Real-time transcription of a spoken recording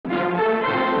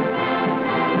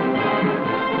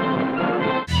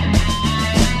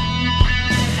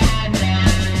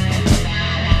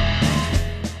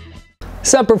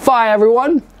Semper Fi,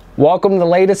 everyone. Welcome to the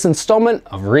latest installment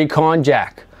of Recon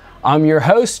Jack. I'm your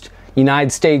host,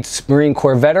 United States Marine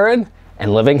Corps veteran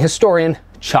and living historian,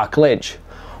 Chuck Lynch.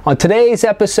 On today's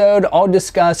episode, I'll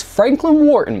discuss Franklin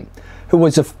Wharton, who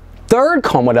was the third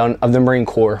Commandant of the Marine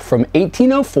Corps from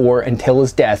 1804 until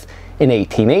his death in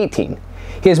 1818.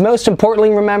 He is most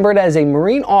importantly remembered as a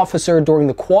Marine officer during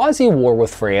the Quasi-War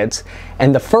with France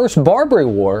and the First Barbary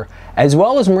War, as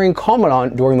well as Marine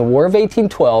Commandant during the War of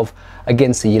 1812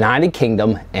 against the United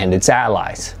Kingdom and its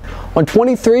allies. On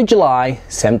 23 July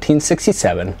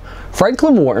 1767,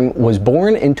 Franklin Wharton was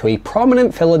born into a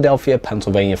prominent Philadelphia,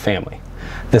 Pennsylvania family.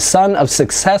 The son of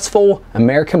successful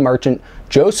American merchant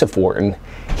Joseph Wharton,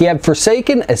 he had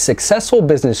forsaken a successful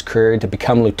business career to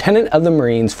become Lieutenant of the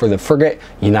Marines for the frigate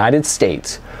United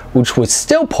States, which was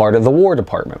still part of the War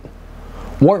Department.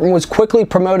 Wharton was quickly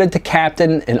promoted to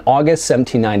captain in August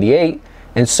 1798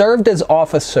 and served as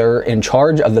officer in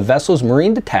charge of the vessel's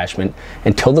Marine detachment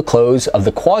until the close of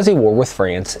the Quasi-War with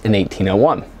France in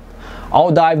 1801.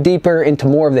 I'll dive deeper into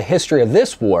more of the history of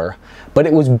this war, but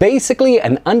it was basically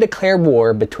an undeclared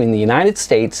war between the United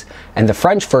States and the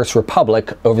French First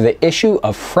Republic over the issue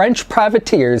of French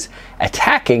privateers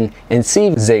attacking and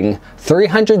seizing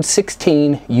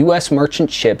 316 U.S.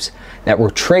 merchant ships that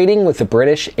were trading with the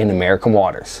British in American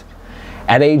waters.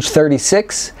 At age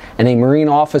 36 and a Marine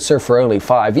officer for only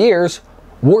 5 years,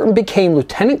 Wharton became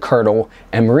Lieutenant Colonel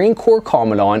and Marine Corps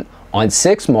Commandant on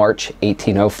 6 March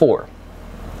 1804.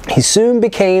 He soon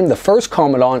became the first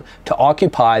Commandant to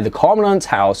occupy the Commandant's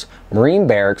House, Marine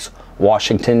Barracks,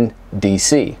 Washington,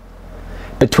 D.C.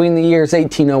 Between the years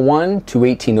 1801 to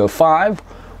 1805,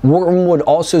 Wharton would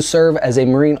also serve as a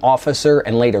Marine officer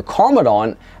and later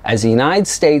Commandant as the United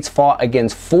States fought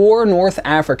against 4 North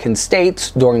African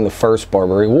states during the First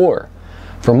Barbary War.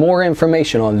 For more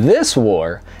information on this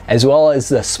war, as well as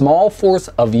the small force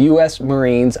of U.S.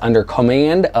 Marines under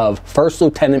command of First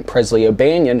Lieutenant Presley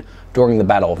O'Banion during the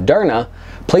Battle of Derna,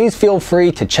 please feel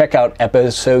free to check out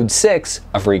episode 6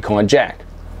 of Recon Jack.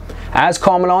 As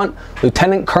Commandant,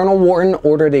 Lieutenant Colonel Wharton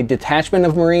ordered a detachment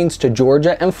of Marines to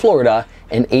Georgia and Florida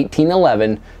in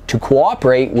 1811 to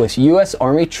cooperate with U.S.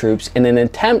 Army troops in an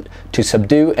attempt to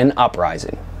subdue an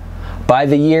uprising. By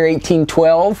the year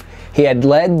 1812, he had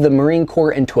led the Marine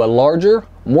Corps into a larger,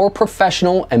 more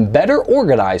professional, and better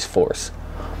organized force.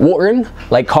 Wharton,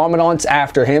 like commandants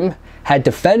after him, had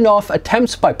to fend off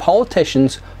attempts by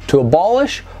politicians to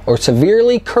abolish or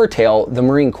severely curtail the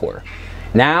Marine Corps.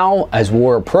 Now, as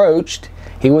war approached,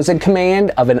 he was in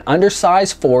command of an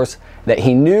undersized force that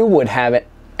he knew would have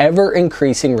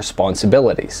ever-increasing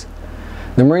responsibilities.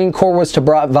 The Marine Corps was to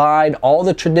provide all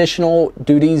the traditional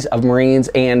duties of Marines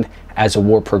and, as the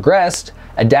war progressed,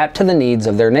 adapt to the needs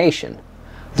of their nation.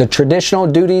 The traditional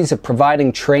duties of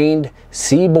providing trained,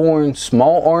 seaborne,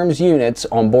 small arms units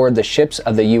on board the ships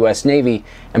of the U.S. Navy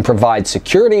and provide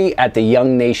security at the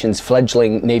young nation's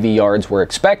fledgling Navy yards were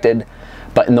expected,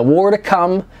 but in the war to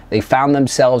come, they found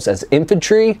themselves as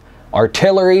infantry,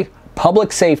 artillery,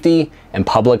 public safety, and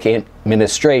public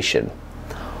administration.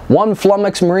 One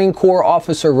flummoxed Marine Corps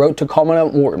officer wrote to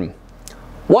Commandant Wharton,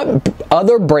 "What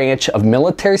other branch of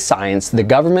military science the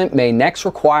government may next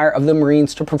require of the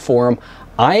Marines to perform,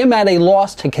 I am at a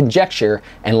loss to conjecture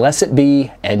unless it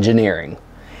be engineering."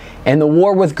 In the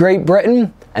war with Great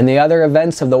Britain and the other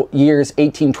events of the years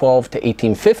 1812 to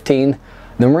 1815,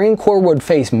 the Marine Corps would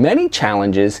face many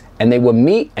challenges and they would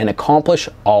meet and accomplish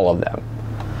all of them.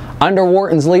 Under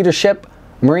Wharton's leadership,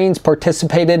 Marines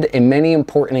participated in many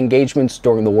important engagements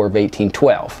during the War of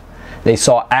 1812. They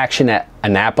saw action at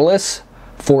Annapolis,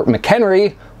 Fort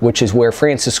McHenry, which is where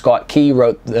Francis Scott Key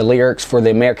wrote the lyrics for the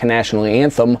American National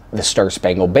Anthem, The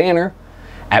Star-Spangled Banner,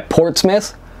 at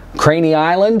Portsmouth, Craney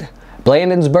Island,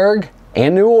 Bladensburg,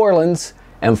 and New Orleans,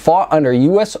 and fought under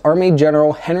U.S. Army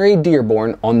General Henry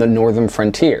Dearborn on the northern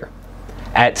frontier.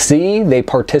 At sea, they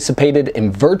participated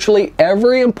in virtually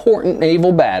every important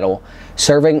naval battle,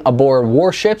 serving aboard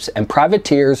warships and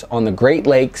privateers on the Great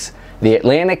Lakes, the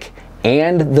Atlantic,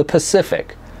 and the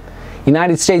Pacific.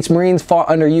 United States Marines fought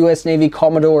under U.S. Navy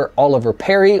Commodore Oliver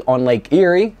Perry on Lake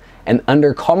Erie and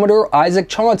under Commodore Isaac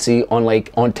Chauncey on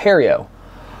Lake Ontario.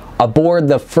 Aboard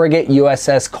the frigate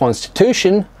USS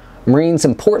Constitution, Marines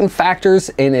important factors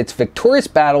in its victorious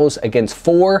battles against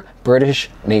 4 British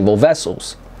naval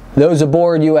vessels. Those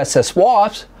aboard USS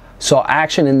Wasp saw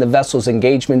action in the vessel's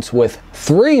engagements with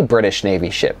 3 British Navy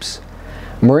ships.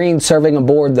 Marines serving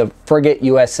aboard the frigate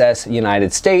USS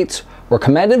United States were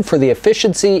commended for the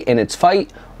efficiency in its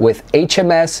fight with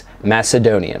HMS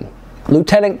Macedonian.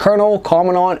 Lieutenant Colonel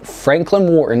Commandant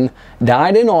Franklin Wharton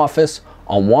died in office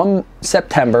on 1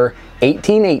 September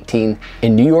 1818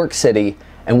 in New York City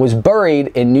and was buried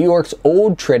in New York's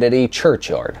Old Trinity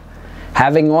Churchyard.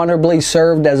 Having honorably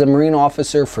served as a Marine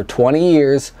officer for 20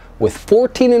 years, with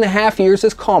 14 and a half years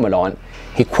as Commandant,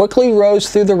 he quickly rose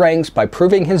through the ranks by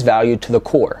proving his value to the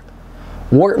Corps.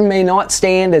 Wharton may not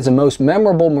stand as the most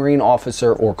memorable Marine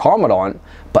officer or Commandant,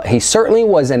 but he certainly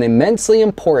was an immensely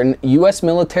important U.S.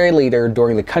 military leader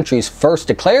during the country's first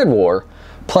declared war,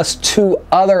 plus 2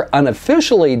 other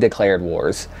unofficially declared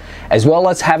wars, as well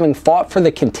as having fought for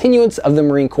the continuance of the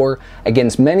Marine Corps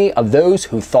against many of those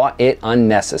who thought it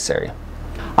unnecessary.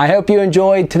 I hope you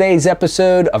enjoyed today's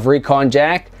episode of Recon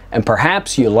Jack, and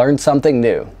perhaps you learned something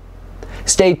new.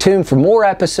 Stay tuned for more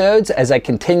episodes as I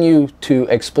continue to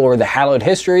explore the hallowed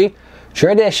history,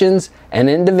 traditions, and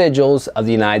individuals of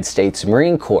the United States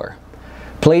Marine Corps.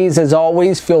 Please, as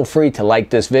always, feel free to like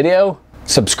this video,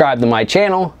 subscribe to my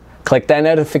channel, click that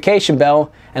notification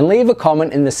bell, and leave a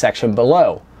comment in the section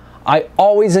below. I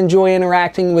always enjoy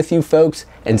interacting with you folks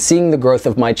and seeing the growth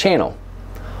of my channel.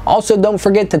 Also, don't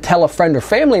forget to tell a friend or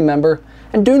family member,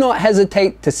 and do not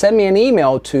hesitate to send me an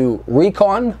email to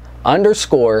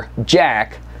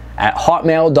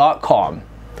recon_jack@hotmail.com.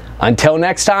 Until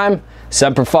next time,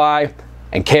 Semper Fi,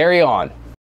 and carry on.